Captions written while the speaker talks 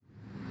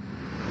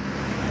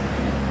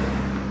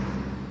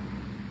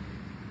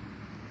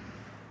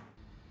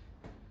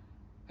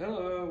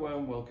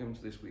welcome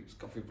to this week's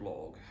coffee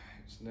vlog.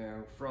 It's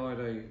now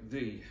Friday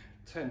the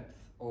 10th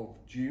of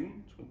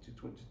June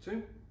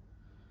 2022,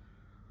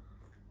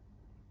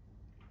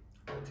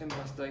 10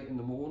 past 8 in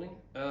the morning,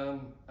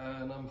 and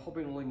I'm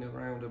hobbling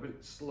around a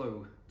bit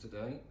slow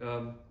today.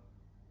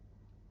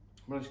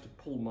 Managed to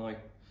pull my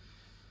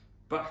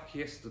back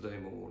yesterday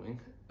morning,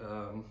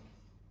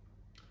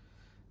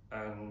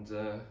 and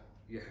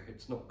yeah,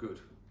 it's not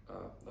good.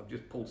 I've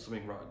just pulled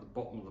something right at the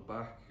bottom of the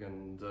back,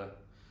 and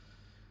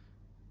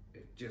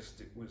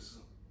it was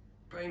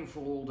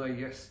painful all day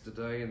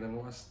yesterday, and then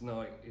last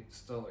night it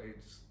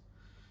started,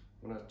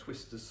 when I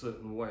twist a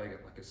certain way I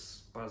get like a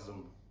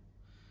spasm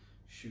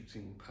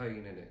shooting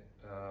pain in it,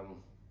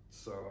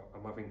 so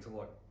I'm having to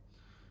like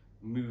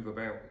move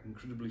about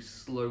incredibly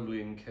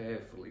slowly and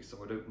carefully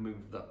so I don't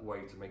move that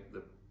way to make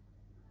the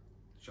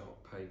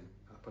sharp pain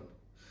happen.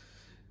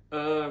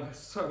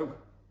 So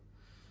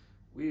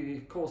we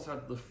of course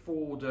had the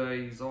 4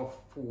 days off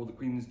for the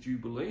Queen's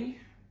Jubilee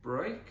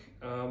break,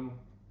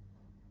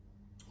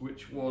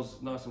 which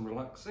was nice and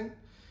relaxing.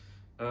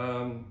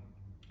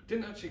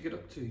 Didn't actually get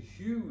up to a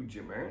huge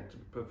amount, to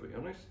be perfectly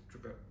honest.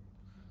 Trip out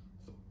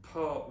the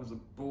park with the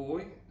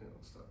boy,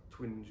 that's that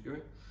twinge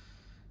going,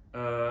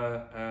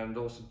 and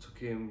also took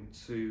him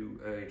to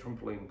a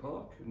trampoline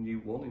park, a new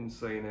one in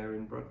St Air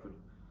in Bradford.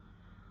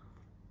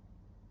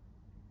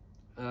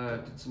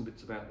 Did some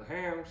bits about the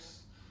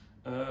house.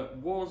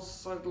 Was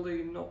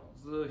sadly not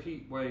the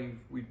heat wave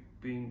we'd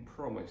been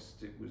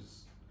promised. It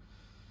was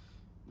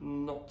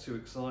not too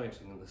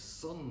exciting, and the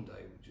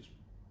Sunday just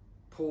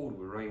poured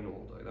with rain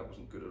all day. That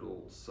wasn't good at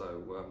all.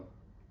 So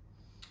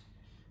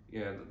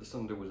yeah, the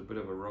Sunday was a bit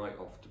of a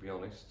write-off, to be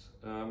honest.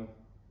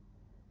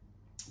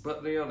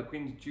 But yeah, the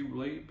Queen's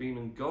Jubilee been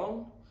and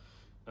gone.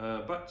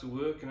 Back to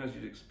work, and as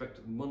you'd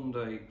expect,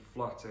 Monday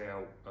flat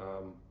out,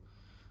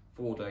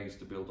 4 days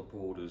to build up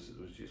orders. It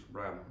was just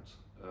rammed,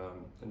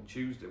 and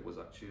Tuesday was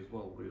actually as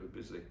well really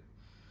busy.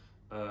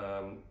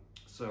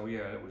 So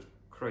yeah, it was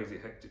crazy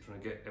hectic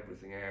trying to get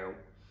everything out,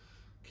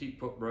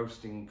 keep up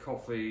roasting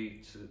coffee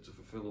to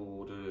fulfill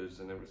orders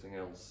and everything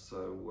else.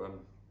 So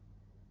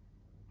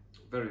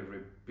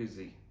very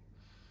busy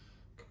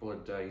couple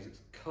of days. It's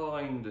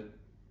kind of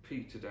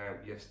petered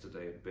out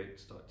yesterday a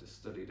bit, started to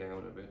steady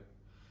down a bit,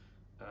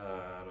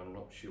 and I'm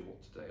not sure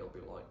what today will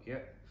be like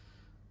yet,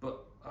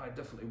 but I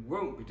definitely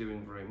won't be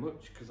doing very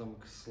much because I'm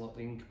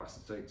slightly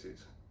incapacitated.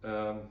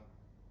 So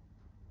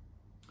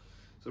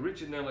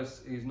Richard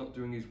Nellis is not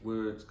doing his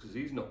words because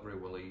he's not very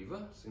well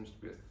either. Seems to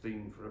be a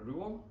theme for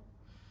everyone.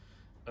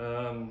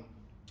 And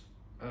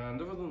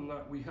other than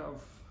that, we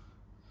have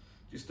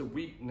just a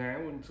week now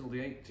until the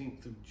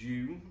 18th of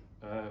June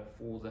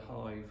for the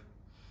Hive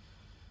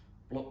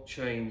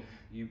Blockchain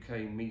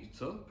UK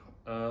meetup.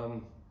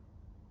 I'm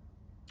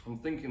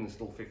thinking there's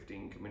still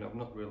 15 coming. I've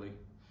not really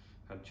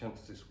had a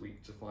chance this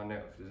week to find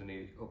out if there's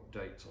any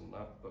updates on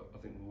that, but I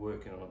think we're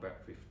working on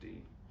about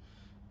 15.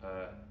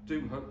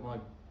 Do hope my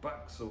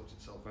back sorts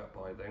itself out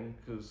by then,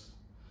 because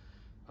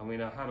I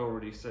mean, I had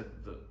already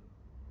said that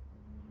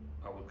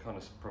I was kind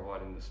of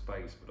providing the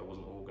space, but I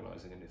wasn't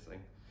organising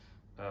anything.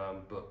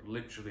 But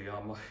literally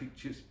I might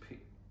just be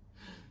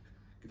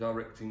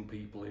directing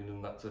people in,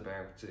 and that's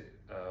about it.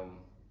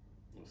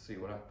 We'll see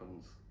what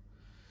happens.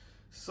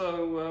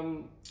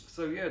 So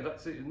so yeah,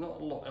 that's it.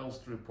 Not a lot else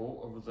to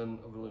report other than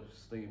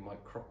obviously my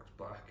crocked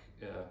back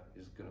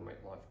is going to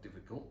make life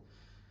difficult.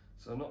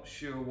 So I'm not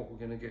sure what we're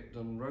going to get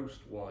done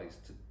roast wise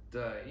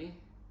today.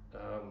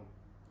 I'll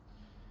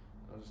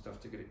just have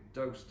to get it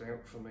dosed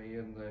out for me,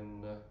 and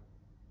then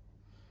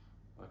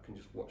I can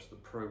just watch the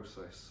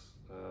process,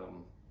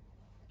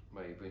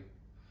 maybe,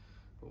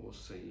 but we'll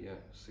see.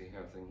 See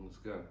how things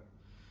go.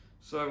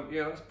 So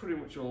yeah, that's pretty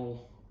much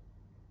all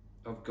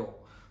I've got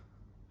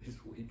this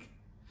week,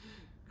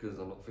 because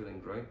I'm not feeling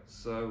great.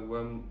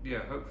 So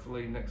yeah,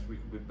 hopefully next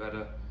week will be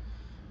better.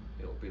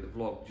 It'll be the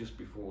vlog just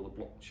before the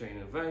blockchain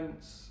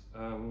events.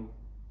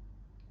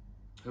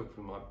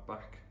 Hopefully my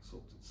back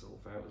sorts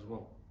itself out as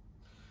well.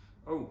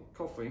 Oh,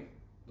 coffee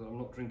that I'm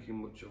not drinking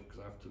much of because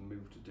I have to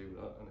move to do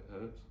that, and it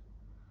hurts.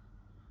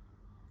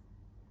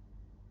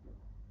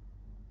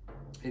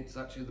 It's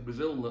actually the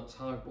Brazil Nuts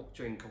Hive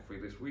Blockchain coffee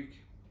this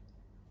week.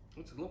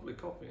 It's a lovely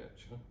coffee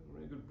actually, a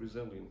really good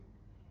Brazilian.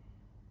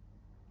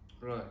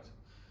 Right,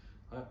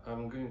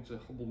 I'm going to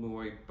hobble my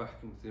way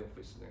back into the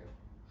office now.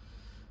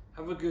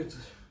 Have a good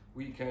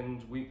week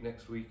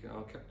next week.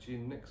 I'll catch you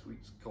in next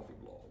week's coffee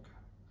vlog.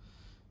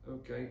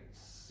 Okay,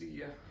 see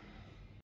ya.